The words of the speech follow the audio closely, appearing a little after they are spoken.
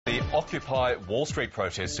The Occupy Wall Street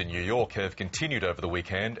protests in New York have continued over the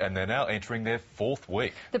weekend and they're now entering their fourth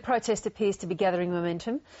week. The protest appears to be gathering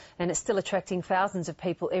momentum and it's still attracting thousands of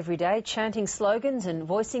people every day, chanting slogans and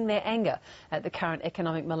voicing their anger at the current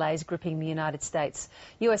economic malaise gripping the United States.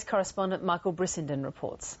 US correspondent Michael Brissenden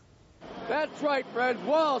reports. That's right, friends.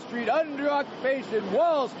 Wall Street under occupation.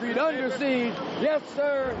 Wall Street under siege. Yes,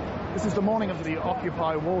 sir. This is the morning of the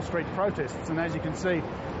Occupy Wall Street protests, and as you can see,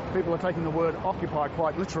 people are taking the word occupy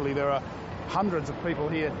quite literally. There are hundreds of people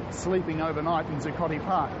here sleeping overnight in Zuccotti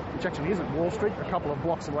Park, which actually isn't Wall Street, a couple of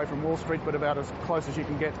blocks away from Wall Street, but about as close as you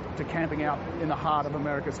can get to camping out in the heart of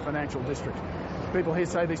America's financial district. People here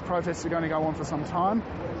say these protests are going to go on for some time.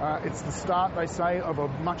 It's the start, they say, of a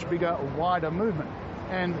much bigger, wider movement.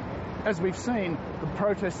 And as we've seen, the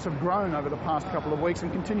protests have grown over the past couple of weeks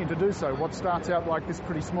and continue to do so. What starts out like this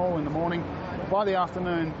pretty small in the morning, by the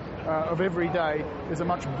afternoon of every day, there's a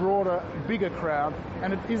much broader, bigger crowd,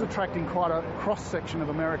 and it is attracting quite a cross-section of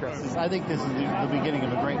America. I think this is the beginning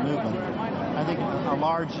of a great movement. I think a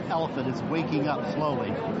large elephant is waking up slowly,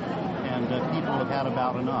 and people have had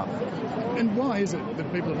about enough. And why is it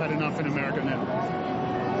that people have had enough in America now?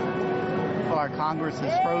 Well, our Congress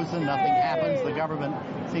is frozen, nothing happens, the government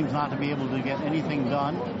seems not to be able to get anything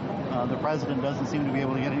done. The president doesn't seem to be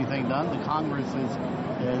able to get anything done. The Congress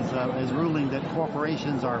is ruling that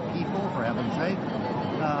corporations are people, for heaven's sake.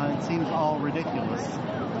 It seems all ridiculous.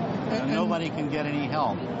 Nobody can get any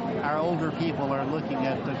help. Our older people are looking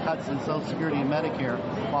at the cuts in Social Security and Medicare,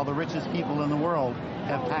 while the richest people in the world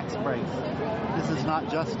have tax breaks. This is not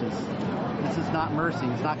justice. This is not mercy.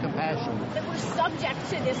 It's not compassion. That we're subject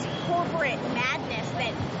to this corporate madness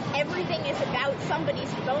that everything is about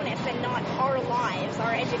somebody's bonus and not our lives,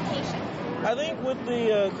 our education. I think with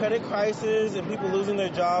the credit crisis and people losing their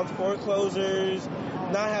jobs, foreclosures,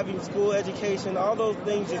 not having school education, all those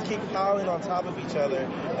things just keep piling on top of each other.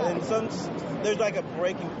 And then there's like a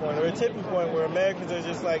breaking point or a tipping point where Americans are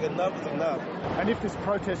just like, enough is enough. And if this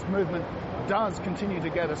protest movement does continue to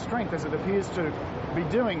gather strength, as it appears to be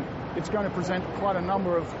doing, it's going to present quite a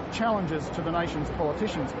number of challenges to the nation's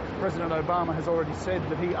politicians. President Obama has already said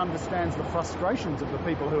that he understands the frustrations of the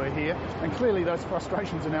people who are here, and clearly those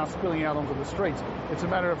frustrations are now spilling out onto the streets. It's a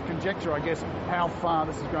matter of conjecture, I guess, how far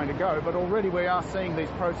this is going to go, but already we are seeing these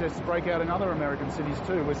protests break out in other American cities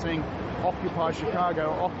too. We're seeing Occupy Chicago,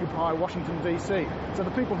 Occupy Washington, D.C. So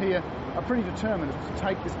the people here are pretty determined to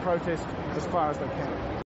take this protest as far as they can.